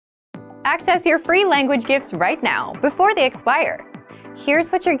Access your free language gifts right now, before they expire. Here's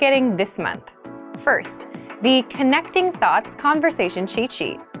what you're getting this month. First, the Connecting Thoughts Conversation Cheat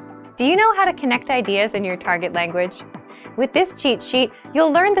Sheet. Do you know how to connect ideas in your target language? With this cheat sheet,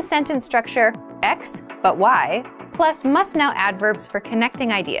 you'll learn the sentence structure X, but Y, plus must-know adverbs for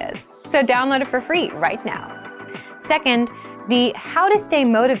connecting ideas. So download it for free right now. Second, the How to Stay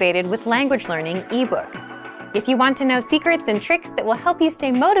Motivated with Language Learning ebook. If you want to know secrets and tricks that will help you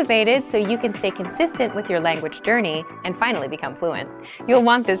stay motivated so you can stay consistent with your language journey and finally become fluent, you'll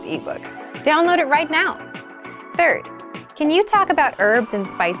want this ebook. Download it right now. Third, can you talk about herbs and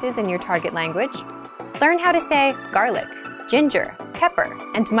spices in your target language? Learn how to say garlic, ginger, pepper,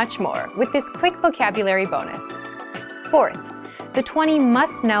 and much more with this quick vocabulary bonus. Fourth, the 20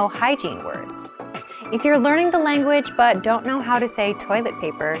 must-know hygiene words. If you're learning the language but don't know how to say toilet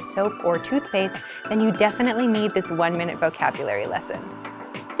paper, soap, or toothpaste, then you definitely need this 1-minute vocabulary lesson.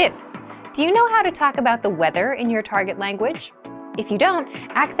 Fifth, do you know how to talk about the weather in your target language? If you don't,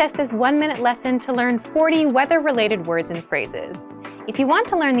 access this 1-minute lesson to learn 40 weather-related words and phrases. If you want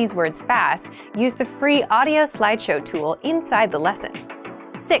to learn these words fast, use the free audio slideshow tool inside the lesson.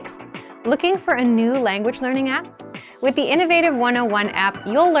 Sixth, looking for a new language learning app? With the Innovative 101 app,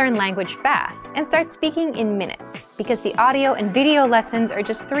 you'll learn language fast and start speaking in minutes because the audio and video lessons are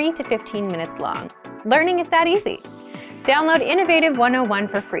just 3 to 15 minutes long. Learning is that easy. Download Innovative 101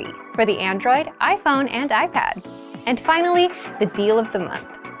 for free for the Android, iPhone, and iPad. And finally, the deal of the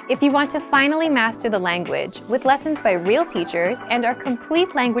month. If you want to finally master the language with lessons by real teachers and our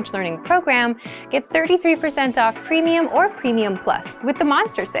complete language learning program, get 33% off Premium or Premium Plus with the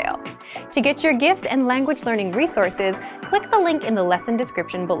Monster Sale. To get your gifts and language learning resources, click the link in the lesson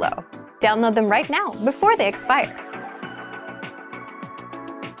description below. Download them right now before they expire.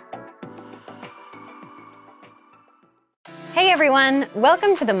 Hey everyone,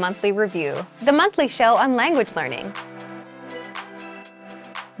 welcome to the Monthly Review, the monthly show on language learning,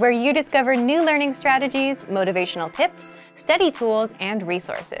 where you discover new learning strategies, motivational tips, study tools, and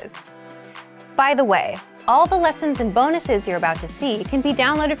resources. By the way, all the lessons and bonuses you're about to see can be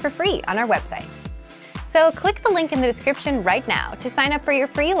downloaded for free on our website. So click the link in the description right now to sign up for your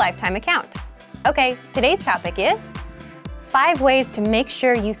free lifetime account. Okay, today's topic is 5 ways to make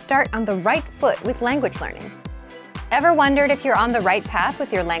sure you start on the right foot with language learning. Ever wondered if you're on the right path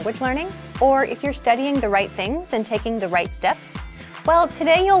with your language learning? Or if you're studying the right things and taking the right steps? Well,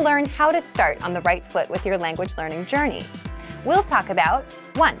 today you'll learn how to start on the right foot with your language learning journey. We'll talk about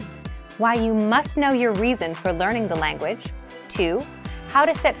 1. Why you must know your reason for learning the language. 2. How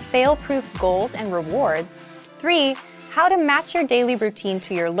to set fail-proof goals and rewards. 3. How to match your daily routine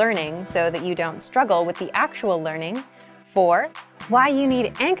to your learning so that you don't struggle with the actual learning. 4. Why you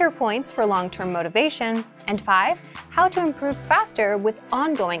need anchor points for long-term motivation. And 5. How to improve faster with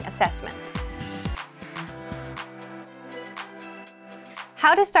ongoing assessment.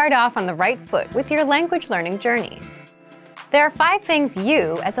 How to start off on the right foot with your language learning journey. There are 5 things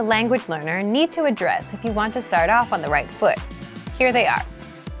you, as a language learner, need to address if you want to start off on the right foot. Here they are.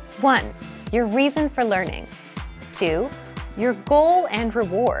 1. Your reason for learning. 2. Your goal and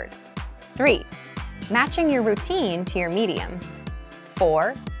reward. 3. Matching your routine to your medium.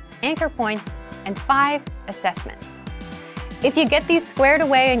 4. Anchor points. And 5. Assessment. If you get these squared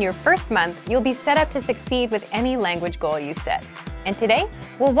away in your first month, you'll be set up to succeed with any language goal you set. And today,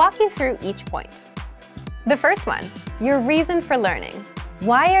 we'll walk you through each point. The first one, your reason for learning.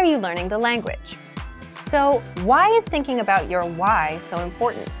 Why are you learning the language? So, why is thinking about your why so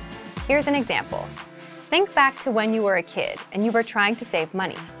important? Here's an example. Think back to when you were a kid and you were trying to save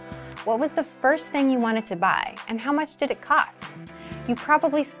money. What was the first thing you wanted to buy and how much did it cost? You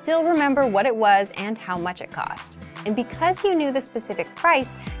probably still remember what it was and how much it cost. And because you knew the specific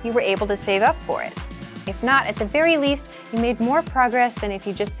price, you were able to save up for it. If not, at the very least, you made more progress than if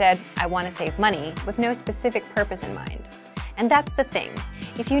you just said, I want to save money, with no specific purpose in mind. And that's the thing.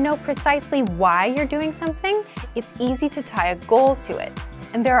 If you know precisely why you're doing something, it's easy to tie a goal to it.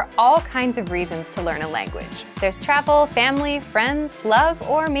 And there are all kinds of reasons to learn a language. There's travel, family, friends, love,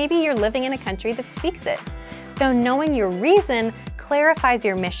 or maybe you're living in a country that speaks it. So knowing your reason clarifies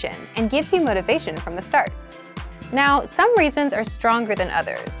your mission and gives you motivation from the start. Now, some reasons are stronger than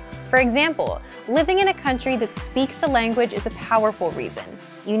others. For example, living in a country that speaks the language is a powerful reason.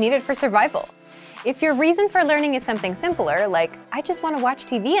 You need it for survival. If your reason for learning is something simpler, like, I just want to watch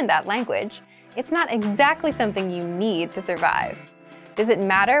TV in that language, it's not exactly something you need to survive. Does it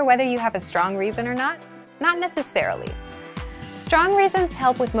matter whether you have a strong reason or not? Not necessarily. Strong reasons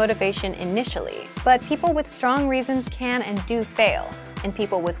help with motivation initially, but people with strong reasons can and do fail, and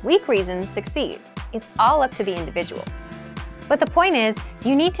people with weak reasons succeed. It's all up to the individual. But the point is,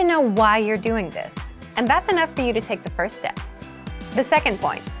 you need to know why you're doing this, and that's enough for you to take the first step. The second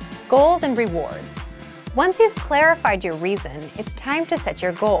point, goals and rewards. Once you've clarified your reason, it's time to set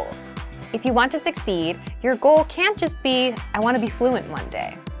your goals. If you want to succeed, your goal can't just be, I want to be fluent one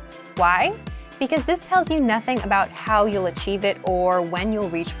day. Why? Because this tells you nothing about how you'll achieve it or when you'll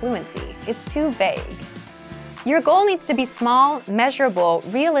reach fluency. It's too vague. Your goal needs to be small, measurable,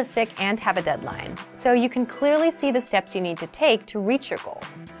 realistic, and have a deadline, so you can clearly see the steps you need to take to reach your goal.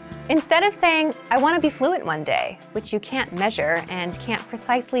 Instead of saying, I want to be fluent one day, which you can't measure and can't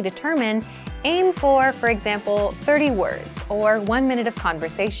precisely determine, aim for example, 30 words or 1 minute of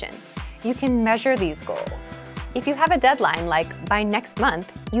conversation. You can measure these goals. If you have a deadline like by next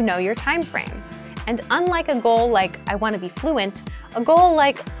month, you know your time frame. And unlike a goal like I want to be fluent, a goal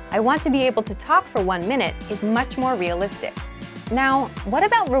like I want to be able to talk for 1 minute is much more realistic. Now, what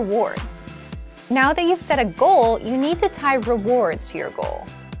about rewards? Now that you've set a goal, you need to tie rewards to your goal.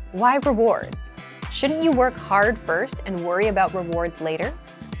 Why rewards? Shouldn't you work hard first and worry about rewards later?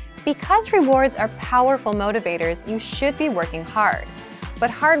 Because rewards are powerful motivators, you should be working hard. But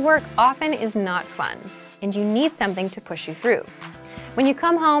hard work often is not fun, and you need something to push you through. When you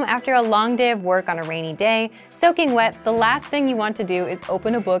come home after a long day of work on a rainy day, soaking wet, the last thing you want to do is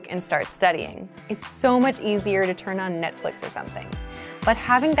open a book and start studying. It's so much easier to turn on Netflix or something. But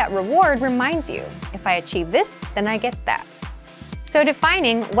having that reward reminds you, if I achieve this, then I get that. So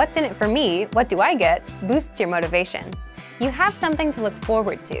defining what's in it for me, what do I get, boosts your motivation. You have something to look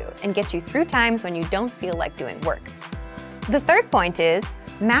forward to and get you through times when you don't feel like doing work. The third point is,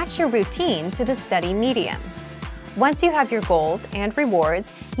 match your routine to the study medium. Once you have your goals and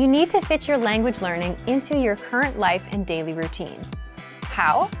rewards, you need to fit your language learning into your current life and daily routine.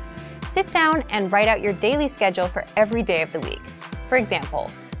 How? Sit down and write out your daily schedule for every day of the week. For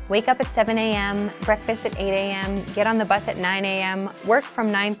example, wake up at 7 a.m., breakfast at 8 a.m., get on the bus at 9 a.m., work from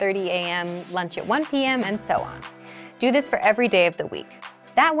 9:30 a.m., lunch at 1 p.m., and so on. Do this for every day of the week.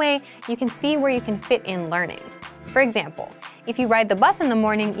 That way, you can see where you can fit in learning. For example, if you ride the bus in the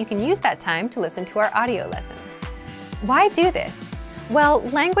morning, you can use that time to listen to our audio lessons. Why do this? Well,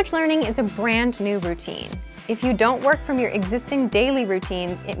 language learning is a brand new routine. If you don't work from your existing daily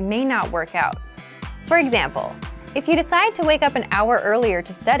routines, it may not work out. For example, if you decide to wake up an hour earlier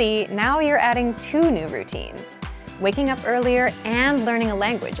to study, now you're adding 2 new routines, waking up earlier and learning a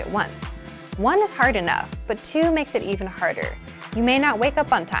language at once. 1 is hard enough, but 2 makes it even harder. You may not wake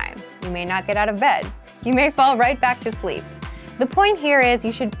up on time. You may not get out of bed. You may fall right back to sleep. The point here is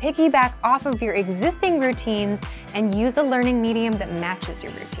you should piggyback off of your existing routines and use a learning medium that matches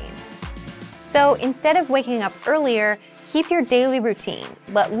your routine. So instead of waking up earlier, keep your daily routine,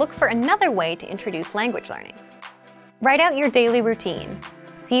 but look for another way to introduce language learning. Write out your daily routine,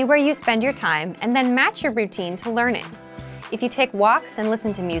 see where you spend your time, and then match your routine to learning. If you take walks and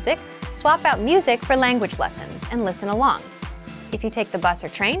listen to music, swap out music for language lessons and listen along. If you take the bus or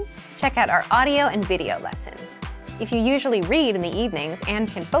train, check out our audio and video lessons. If you usually read in the evenings and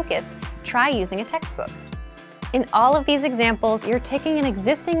can focus, try using a textbook. In all of these examples, you're taking an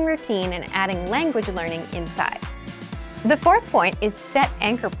existing routine and adding language learning inside. The fourth point is set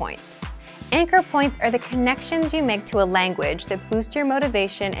anchor points. Anchor points are the connections you make to a language that boost your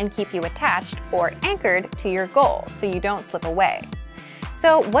motivation and keep you attached or anchored to your goal so you don't slip away.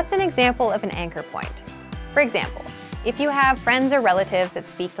 So what's an example of an anchor point? For example, if you have friends or relatives that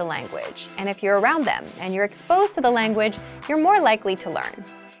speak the language, and if you're around them and you're exposed to the language, you're more likely to learn.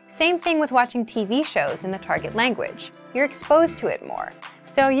 Same thing with watching TV shows in the target language. You're exposed to it more,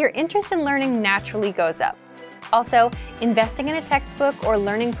 so your interest in learning naturally goes up. Also, investing in a textbook or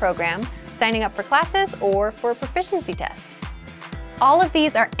learning program, signing up for classes, or for a proficiency test. All of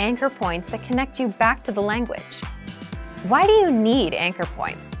these are anchor points that connect you back to the language. Why do you need anchor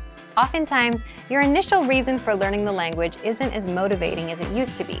points? Oftentimes, your initial reason for learning the language isn't as motivating as it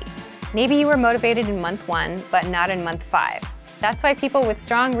used to be. Maybe you were motivated in month 1, but not in month 5. That's why people with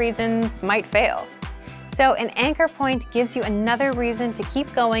strong reasons might fail. So an anchor point gives you another reason to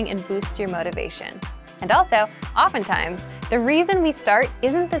keep going and boosts your motivation. And also, oftentimes, the reason we start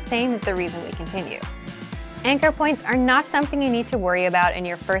isn't the same as the reason we continue. Anchor points are not something you need to worry about in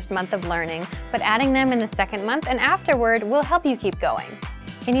your first month of learning, but adding them in the second month and afterward will help you keep going.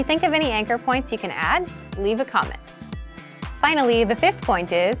 Can you think of any anchor points you can add? Leave a comment. Finally, the fifth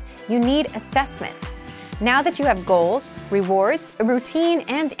point is you need assessment. Now that you have goals, rewards, a routine,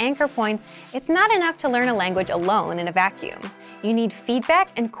 and anchor points, it's not enough to learn a language alone in a vacuum. You need feedback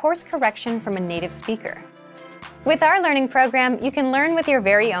and course correction from a native speaker. With our learning program, you can learn with your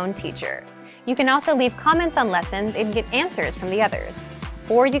very own teacher. You can also leave comments on lessons and get answers from the others.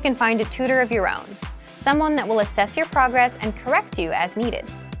 Or you can find a tutor of your own. someone that will assess your progress and correct you as needed.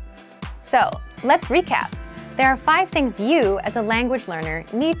 So, let's recap. There are 5 things you, as a language learner,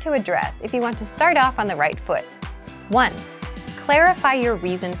 need to address if you want to start off on the right foot. 1. Clarify your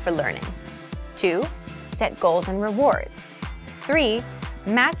reason for learning. 2. Set goals and rewards. 3.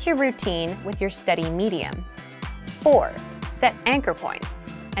 Match your routine with your study medium. 4. Set anchor points.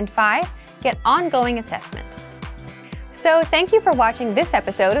 And 5. Get ongoing assessment. So thank you for watching this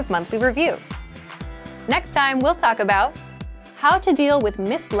episode of Monthly Review. Next time, we'll talk about how to deal with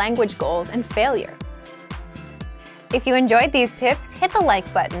missed language goals and failure. If you enjoyed these tips, hit the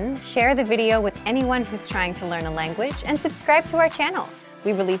like button, share the video with anyone who's trying to learn a language, and subscribe to our channel.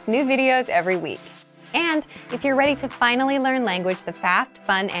 We release new videos every week. And if you're ready to finally learn language the fast,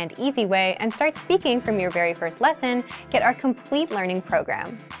 fun, and easy way and start speaking from your very first lesson, get our complete learning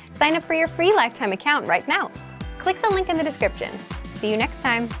program. Sign up for your free lifetime account right now. Click the link in the description. See you next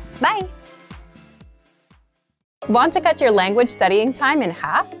time. Bye! Want to cut your language studying time in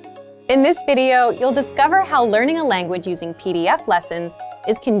half? In this video, you'll discover how learning a language using PDF lessons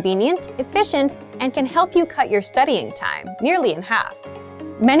is convenient, efficient, and can help you cut your studying time nearly in half.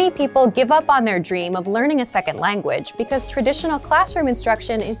 Many people give up on their dream of learning a second language because traditional classroom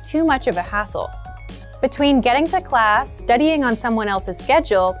instruction is too much of a hassle. Between getting to class, studying on someone else's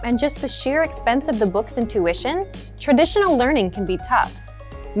schedule, and just the sheer expense of the books and tuition, traditional learning can be tough.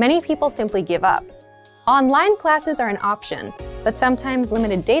 Many people simply give up. Online classes are an option, but sometimes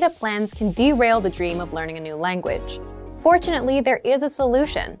limited data plans can derail the dream of learning a new language. Fortunately, there is a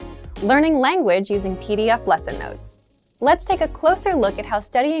solution: learning language using PDF lesson notes. Let's take a closer look at how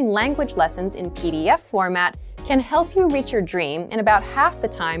studying language lessons in PDF format can help you reach your dream in about half the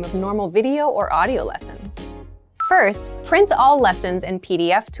time of normal video or audio lessons. First, print all lessons and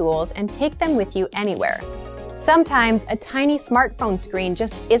PDF tools and take them with you anywhere. Sometimes a tiny smartphone screen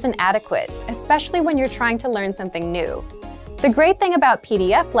just isn't adequate, especially when you're trying to learn something new. The great thing about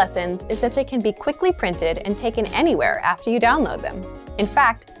PDF lessons is that they can be quickly printed and taken anywhere after you download them. In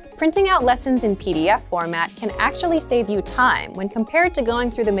fact, printing out lessons in PDF format can actually save you time when compared to going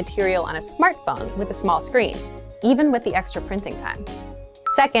through the material on a smartphone with a small screen, even with the extra printing time.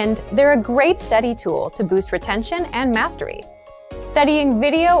 Second, they're a great study tool to boost retention and mastery. Studying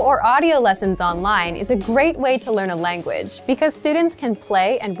video or audio lessons online is a great way to learn a language because students can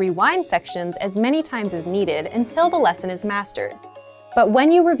play and rewind sections as many times as needed until the lesson is mastered. But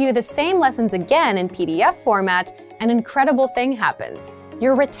when you review the same lessons again in PDF format, an incredible thing happens.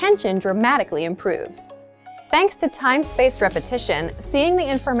 Your retention dramatically improves. Thanks to time-spaced repetition, seeing the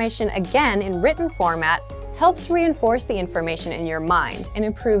information again in written format helps reinforce the information in your mind and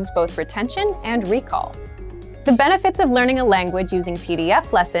improves both retention and recall. The benefits of learning a language using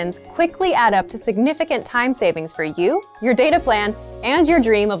PDF lessons quickly add up to significant time savings for you, your data plan, and your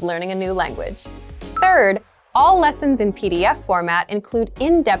dream of learning a new language. Third, all lessons in PDF format include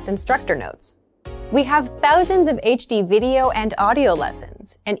in-depth instructor notes. We have thousands of HD video and audio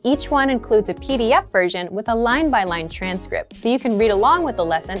lessons, and each one includes a PDF version with a line-by-line transcript, so you can read along with the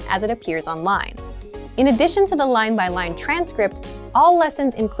lesson as it appears online. In addition to the line-by-line transcript, all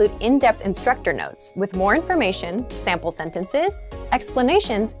lessons include in-depth instructor notes with more information, sample sentences,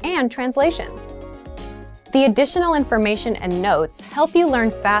 explanations, and translations. The additional information and notes help you learn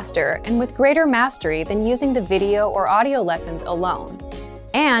faster and with greater mastery than using the video or audio lessons alone.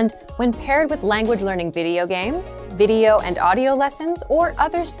 And when paired with language learning video games, video and audio lessons, or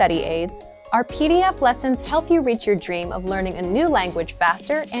other study aids, our PDF lessons help you reach your dream of learning a new language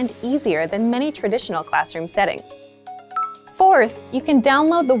faster and easier than many traditional classroom settings. Fourth, you can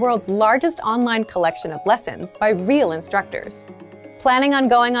download the world's largest online collection of lessons by real instructors. Planning on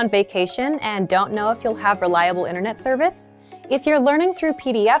going on vacation and don't know if you'll have reliable internet service? If you're learning through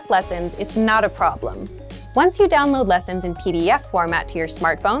PDF lessons, it's not a problem. Once you download lessons in PDF format to your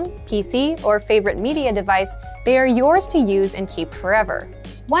smartphone, PC, or favorite media device, they are yours to use and keep forever.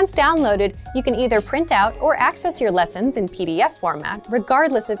 Once downloaded, you can either print out or access your lessons in PDF format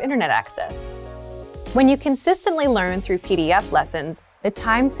regardless of internet access. When you consistently learn through PDF lessons, the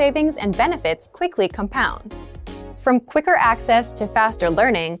time savings and benefits quickly compound. From quicker access to faster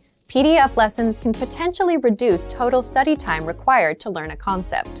learning, PDF lessons can potentially reduce total study time required to learn a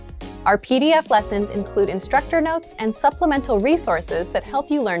concept. Our PDF lessons include instructor notes and supplemental resources that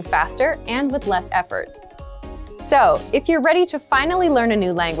help you learn faster and with less effort. So, if you're ready to finally learn a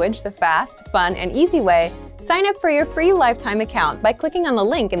new language the fast, fun, and easy way, sign up for your free lifetime account by clicking on the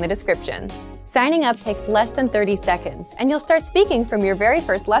link in the description. Signing up takes less than 30 seconds, and you'll start speaking from your very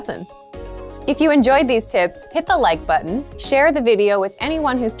first lesson. If you enjoyed these tips, hit the like button, share the video with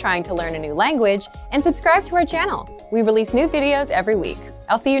anyone who's trying to learn a new language, and subscribe to our channel. We release new videos every week.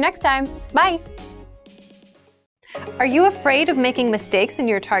 I'll see you next time. Bye! Are you afraid of making mistakes in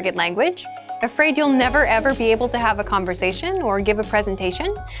your target language? Afraid you'll never ever be able to have a conversation or give a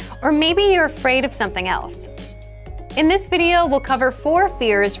presentation? Or maybe you're afraid of something else. In this video, we'll cover 4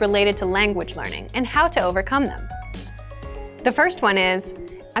 fears related to language learning and how to overcome them. The first one is,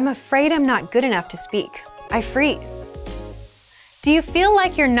 I'm afraid I'm not good enough to speak. I freeze. Do you feel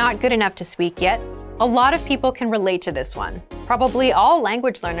like you're not good enough to speak yet? A lot of people can relate to this one. Probably all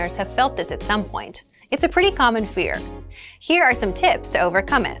language learners have felt this at some point. It's a pretty common fear. Here are some tips to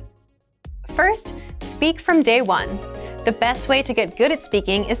overcome it. First, speak from day one. The best way to get good at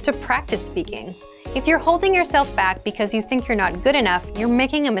speaking is to practice speaking. If you're holding yourself back because you think you're not good enough, you're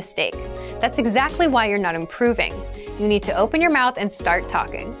making a mistake. That's exactly why you're not improving. You need to open your mouth and start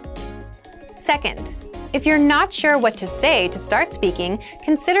talking. Second, if you're not sure what to say to start speaking,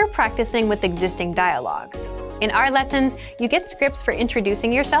 consider practicing with existing dialogues. In our lessons, you get scripts for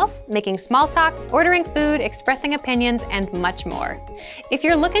introducing yourself, making small talk, ordering food, expressing opinions, and much more. If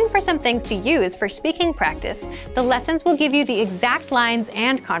you're looking for some things to use for speaking practice, the lessons will give you the exact lines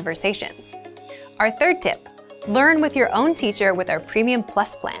and conversations. Our third tip, learn with your own teacher with our Premium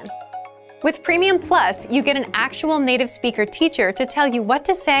Plus plan. With Premium Plus, you get an actual native speaker teacher to tell you what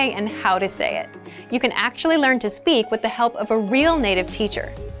to say and how to say it. You can actually learn to speak with the help of a real native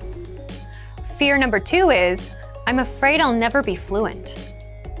teacher. Fear number 2 is, I'm afraid I'll never be fluent.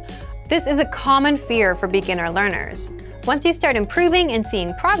 This is a common fear for beginner learners. Once you start improving and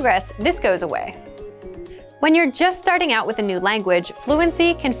seeing progress, this goes away. When you're just starting out with a new language,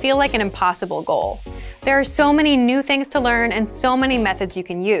 fluency can feel like an impossible goal. There are so many new things to learn and so many methods you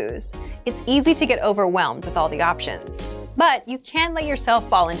can use. It's easy to get overwhelmed with all the options. But you can't let yourself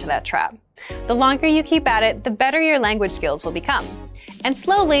fall into that trap. The longer you keep at it, the better your language skills will become. And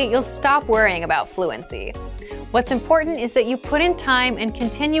slowly, you'll stop worrying about fluency. What's important is that you put in time and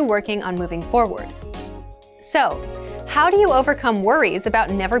continue working on moving forward. So, how do you overcome worries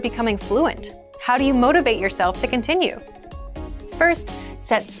about never becoming fluent? How do you motivate yourself to continue? First,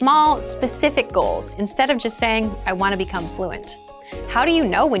 set small, specific goals instead of just saying, I want to become fluent. How do you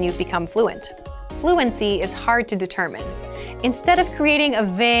know when you've become fluent? Fluency is hard to determine. Instead of creating a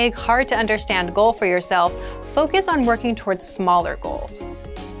vague, hard-to-understand goal for yourself, focus on working towards smaller goals.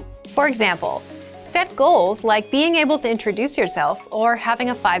 For example, set goals like being able to introduce yourself or having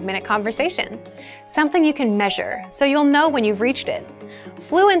a 5-minute conversation. Something you can measure, so you'll know when you've reached it.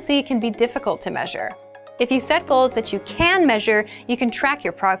 Fluency can be difficult to measure. If you set goals that you can measure, you can track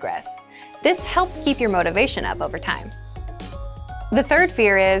your progress. This helps keep your motivation up over time. The third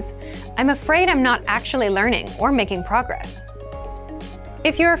fear is, I'm afraid I'm not actually learning or making progress.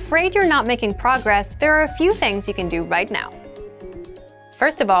 If you're afraid you're not making progress, there are a few things you can do right now.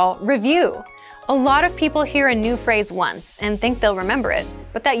 First of all, review. A lot of people hear a new phrase once and think they'll remember it,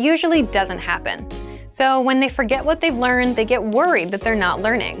 but that usually doesn't happen. So when they forget what they've learned, they get worried that they're not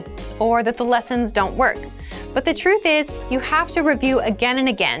learning, or that the lessons don't work. But the truth is, you have to review again and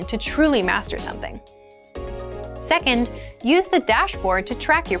again to truly master something. Second, use the dashboard to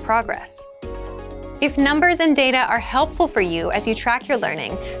track your progress. If numbers and data are helpful for you as you track your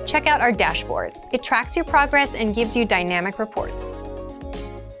learning, check out our dashboard. It tracks your progress and gives you dynamic reports.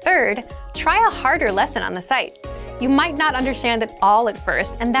 Third, try a harder lesson on the site. You might not understand it all at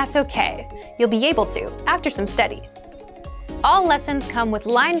first, and that's okay. You'll be able to after some study. All lessons come with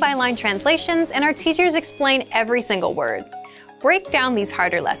line-by-line translations, and our teachers explain every single word. Break down these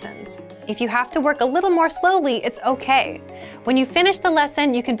harder lessons. If you have to work a little more slowly, it's okay. When you finish the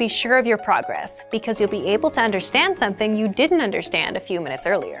lesson, you can be sure of your progress, because you'll be able to understand something you didn't understand a few minutes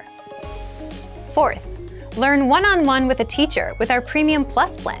earlier. Fourth, learn one-on-one with a teacher with our Premium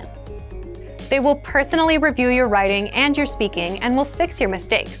Plus plan. They will personally review your writing and your speaking and will fix your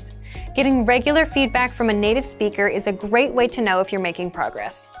mistakes. Getting regular feedback from a native speaker is a great way to know if you're making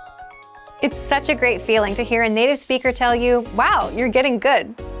progress. It's such a great feeling to hear a native speaker tell you, wow, you're getting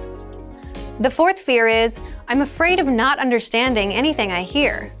good. The fourth fear is, I'm afraid of not understanding anything I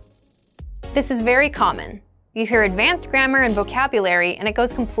hear. This is very common. You hear advanced grammar and vocabulary and it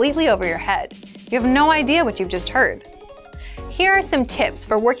goes completely over your head. You have no idea what you've just heard. Here are some tips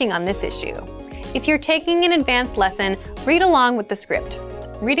for working on this issue. If you're taking an advanced lesson, read along with the script.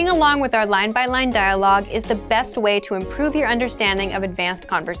 Reading along with our line-by-line dialogue is the best way to improve your understanding of advanced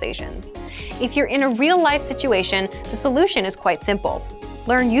conversations. If you're in a real-life situation, the solution is quite simple.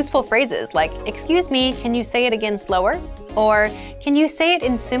 Learn useful phrases like, excuse me, can you say it again slower? Or, can you say it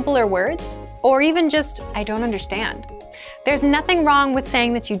in simpler words? Or even just, I don't understand. There's nothing wrong with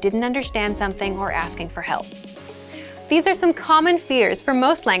saying that you didn't understand something or asking for help. These are some common fears for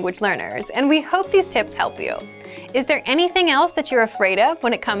most language learners, and we hope these tips help you. Is there anything else that you're afraid of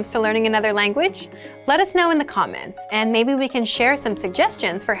when it comes to learning another language? Let us know in the comments, and maybe we can share some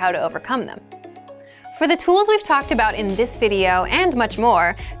suggestions for how to overcome them. For the tools we've talked about in this video and much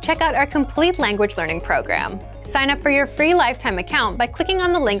more, check out our complete language learning program. Sign up for your free lifetime account by clicking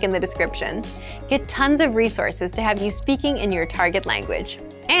on the link in the description. Get tons of resources to have you speaking in your target language.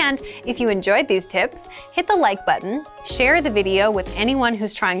 And if you enjoyed these tips, hit the like button, share the video with anyone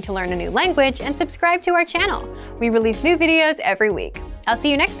who's trying to learn a new language, and subscribe to our channel. We release new videos every week. I'll see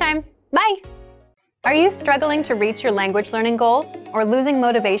you next time. Bye! Are you struggling to reach your language learning goals or losing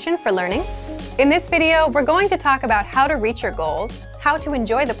motivation for learning? In this video, we're going to talk about how to reach your goals, how to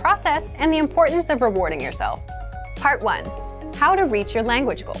enjoy the process, and the importance of rewarding yourself. Part 1. How to reach your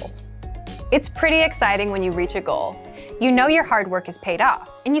language goals. It's pretty exciting when you reach a goal. You know your hard work is paid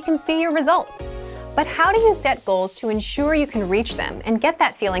off, and you can see your results. But how do you set goals to ensure you can reach them and get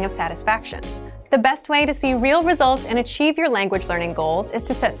that feeling of satisfaction? The best way to see real results and achieve your language learning goals is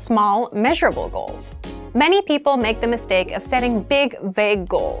to set small, measurable goals. Many people make the mistake of setting big, vague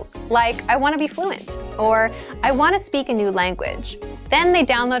goals, like I want to be fluent, or I want to speak a new language. Then they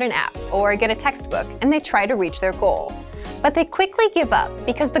download an app or get a textbook and they try to reach their goal. But they quickly give up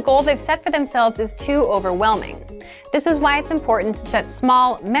because the goal they've set for themselves is too overwhelming. This is why it's important to set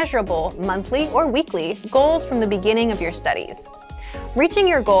small, measurable, monthly or weekly goals from the beginning of your studies. Reaching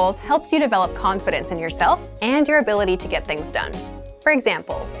your goals helps you develop confidence in yourself and your ability to get things done. For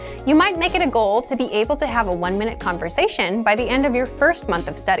example, you might make it a goal to be able to have a 1-minute conversation by the end of your first month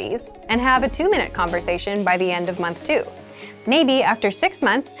of studies and have a 2-minute conversation by the end of month 2. Maybe after 6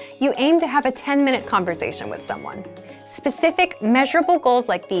 months, you aim to have a 10-minute conversation with someone. Specific, measurable goals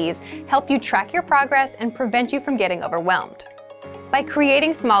like these help you track your progress and prevent you from getting overwhelmed. By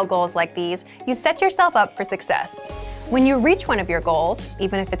creating small goals like these, you set yourself up for success. When you reach one of your goals,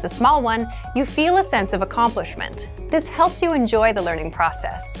 even if it's a small one, you feel a sense of accomplishment. This helps you enjoy the learning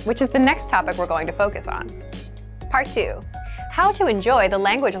process, which is the next topic we're going to focus on. Part 2. How to enjoy the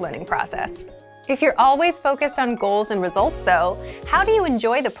language learning process. If you're always focused on goals and results though, how do you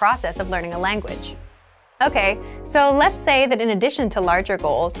enjoy the process of learning a language? Okay, so let's say that in addition to larger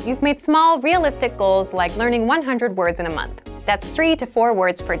goals, you've made small, realistic goals like learning 100 words in a month. That's 3 to 4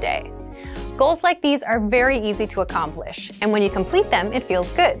 words per day. Goals like these are very easy to accomplish, and when you complete them, it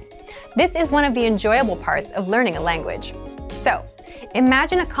feels good. This is one of the enjoyable parts of learning a language. So,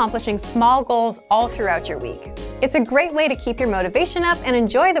 imagine accomplishing small goals all throughout your week. It's a great way to keep your motivation up and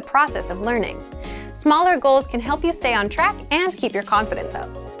enjoy the process of learning. Smaller goals can help you stay on track and keep your confidence up.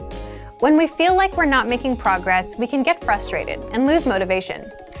 When we feel like we're not making progress, we can get frustrated and lose motivation.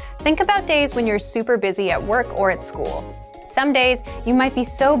 Think about days when you're super busy at work or at school. Some days, you might be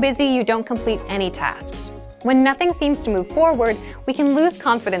so busy you don't complete any tasks. When nothing seems to move forward, we can lose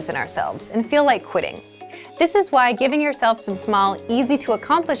confidence in ourselves and feel like quitting. This is why giving yourself some small,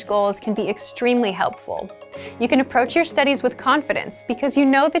 easy-to-accomplish goals can be extremely helpful. You can approach your studies with confidence because you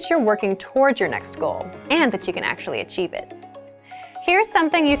know that you're working towards your next goal and that you can actually achieve it. Here's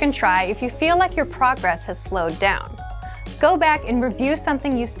something you can try if you feel like your progress has slowed down. Go back and review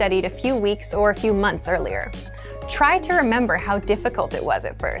something you studied a few weeks or a few months earlier. Try to remember how difficult it was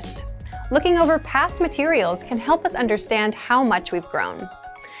at first. Looking over past materials can help us understand how much we've grown.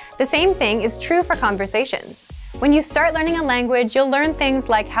 The same thing is true for conversations. When you start learning a language, you'll learn things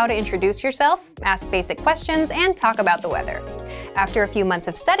like how to introduce yourself, ask basic questions, and talk about the weather. After a few months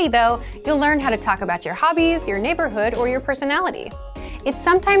of study, though, you'll learn how to talk about your hobbies, your neighborhood, or your personality. It's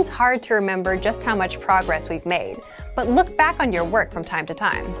sometimes hard to remember just how much progress we've made, but look back on your work from time to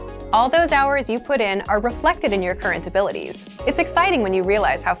time. All those hours you put in are reflected in your current abilities. It's exciting when you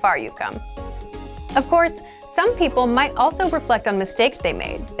realize how far you've come. Of course, some people might also reflect on mistakes they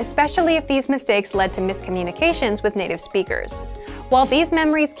made, especially if these mistakes led to miscommunications with native speakers. While these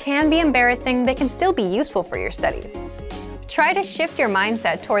memories can be embarrassing, they can still be useful for your studies. Try to shift your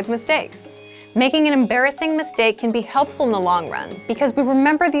mindset towards mistakes. Making an embarrassing mistake can be helpful in the long run because we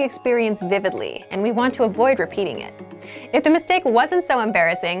remember the experience vividly and we want to avoid repeating it. If the mistake wasn't so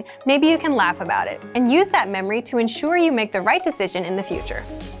embarrassing, maybe you can laugh about it and use that memory to ensure you make the right decision in the future.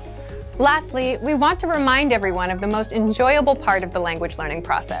 Lastly, we want to remind everyone of the most enjoyable part of the language learning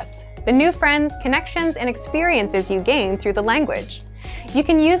process: the new friends, connections, and experiences you gain through the language. You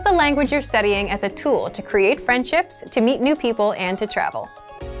can use the language you're studying as a tool to create friendships, to meet new people, and to travel.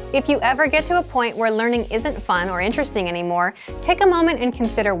 If you ever get to a point where learning isn't fun or interesting anymore, take a moment and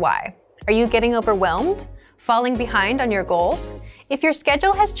consider why. Are you getting overwhelmed? Falling behind on your goals? If your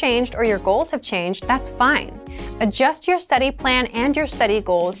schedule has changed or your goals have changed, that's fine. Adjust your study plan and your study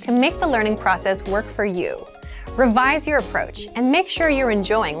goals to make the learning process work for you. Revise your approach and make sure you're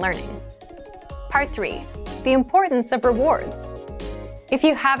enjoying learning. Part 3. the importance of rewards. If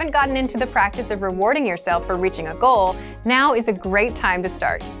you haven't gotten into the practice of rewarding yourself for reaching a goal, now is a great time to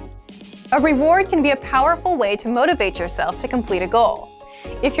start. A reward can be a powerful way to motivate yourself to complete a goal.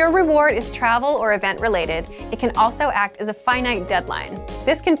 If your reward is travel or event related, it can also act as a finite deadline.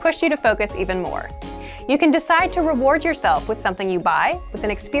 This can push you to focus even more. You can decide to reward yourself with something you buy, with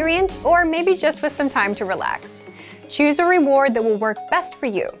an experience, or maybe just with some time to relax. Choose a reward that will work best for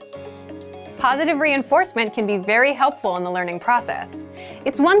you. Positive reinforcement can be very helpful in the learning process.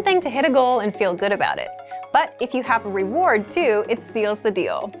 It's one thing to hit a goal and feel good about it, but if you have a reward too, it seals the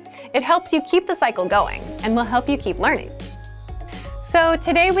deal. It helps you keep the cycle going and will help you keep learning. So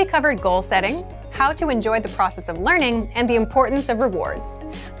today we covered goal setting, how to enjoy the process of learning, and the importance of rewards.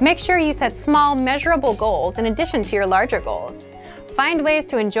 Make sure you set small, measurable goals in addition to your larger goals. Find ways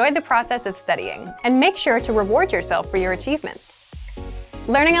to enjoy the process of studying, and make sure to reward yourself for your achievements.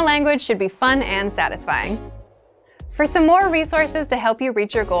 Learning a language should be fun and satisfying. For some more resources to help you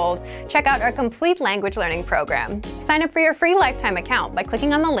reach your goals, check out our complete language learning program. Sign up for your free lifetime account by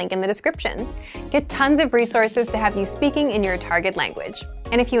clicking on the link in the description. Get tons of resources to have you speaking in your target language.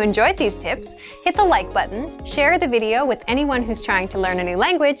 And if you enjoyed these tips, hit the like button, share the video with anyone who's trying to learn a new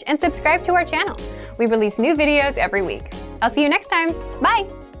language, and subscribe to our channel. We release new videos every week. I'll see you next time. Bye!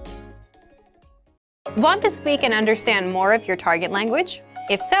 Want to speak and understand more of your target language?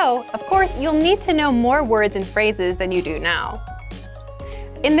 If so, of course, you'll need to know more words and phrases than you do now.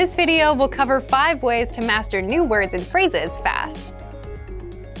 In this video, we'll cover 5 ways to master new words and phrases fast.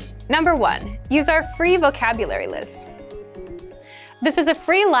 Number 1. Use our free vocabulary list. This is a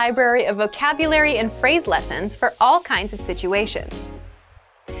free library of vocabulary and phrase lessons for all kinds of situations.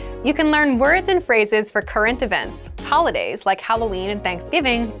 You can learn words and phrases for current events, holidays like Halloween and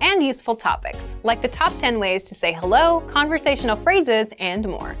Thanksgiving, and useful topics, like the top 10 ways to say hello, conversational phrases, and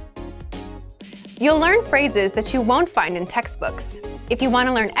more. You'll learn phrases that you won't find in textbooks. If you want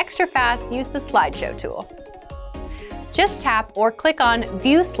to learn extra fast, use the slideshow tool. Just tap or click on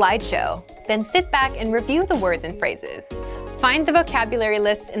View Slideshow, then sit back and review the words and phrases. Find the vocabulary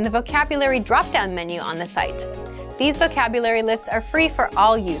lists in the vocabulary drop-down menu on the site. These vocabulary lists are free for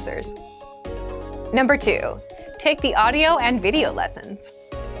all users. Number 2. Take the audio and video lessons.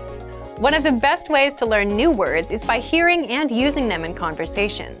 One of the best ways to learn new words is by hearing and using them in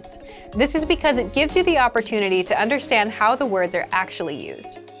conversations. This is because it gives you the opportunity to understand how the words are actually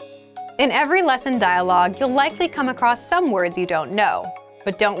used. In every lesson dialogue, you'll likely come across some words you don't know.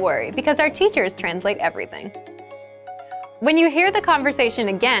 But don't worry, because our teachers translate everything. When you hear the conversation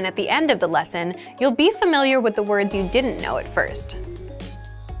again at the end of the lesson, you'll be familiar with the words you didn't know at first.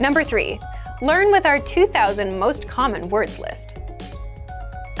 Number 3. Learn with our 2,000 most common words list.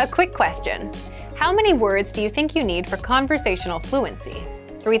 A quick question. How many words do you think you need for conversational fluency?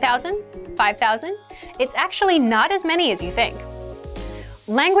 3,000? 5,000? It's actually not as many as you think.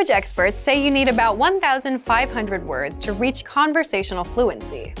 Language experts say you need about 1,500 words to reach conversational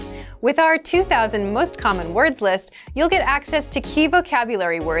fluency. With our 2,000 most common words list, you'll get access to key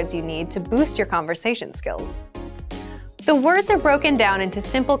vocabulary words you need to boost your conversation skills. The words are broken down into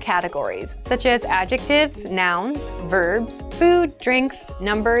simple categories, such as adjectives, nouns, verbs, food, drinks,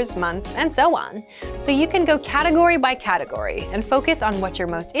 numbers, months, and so on. So you can go category by category and focus on what you're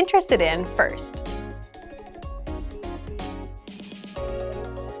most interested in first.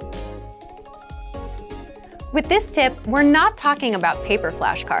 With this tip, we're not talking about paper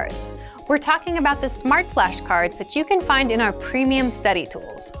flashcards. We're talking about the smart flashcards that you can find in our premium study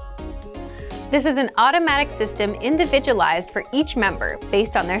tools. This is an automatic system individualized for each member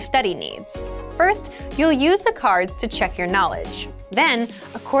based on their study needs. First, you'll use the cards to check your knowledge. Then,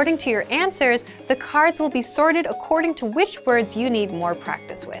 according to your answers, the cards will be sorted according to which words you need more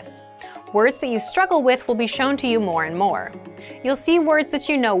practice with. Words that you struggle with will be shown to you more and more. You'll see words that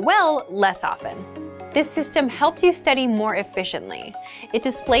you know well less often. This system helps you study more efficiently. It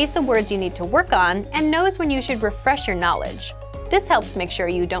displays the words you need to work on and knows when you should refresh your knowledge. This helps make sure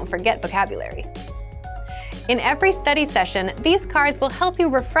you don't forget vocabulary. In every study session, these cards will help you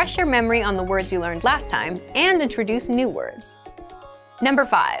refresh your memory on the words you learned last time and introduce new words. Number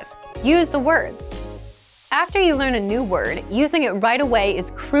 5. Use the words. After you learn a new word, using it right away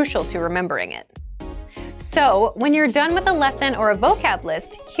is crucial to remembering it. So, when you're done with a lesson or a vocab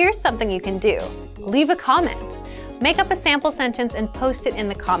list, here's something you can do. Leave a comment. Make up a sample sentence and post it in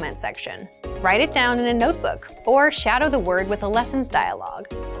the comment section. Write it down in a notebook, or shadow the word with a lessons dialogue.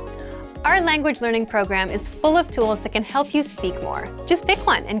 Our language learning program is full of tools that can help you speak more. Just pick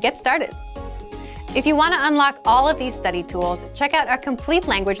one and get started. If you want to unlock all of these study tools, check out our complete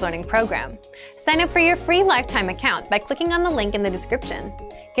language learning program. Sign up for your free lifetime account by clicking on the link in the description.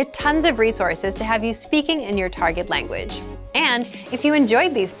 Get tons of resources to have you speaking in your target language. And if you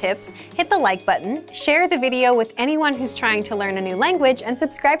enjoyed these tips, hit the like button, share the video with anyone who's trying to learn a new language, and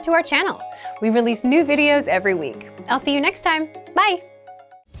subscribe to our channel. We release new videos every week. I'll see you next time. Bye!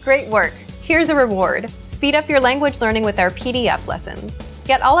 Great work! Here's a reward. Speed up your language learning with our PDF lessons.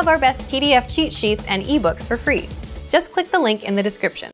 Get all of our best PDF cheat sheets and ebooks for free. Just click the link in the description.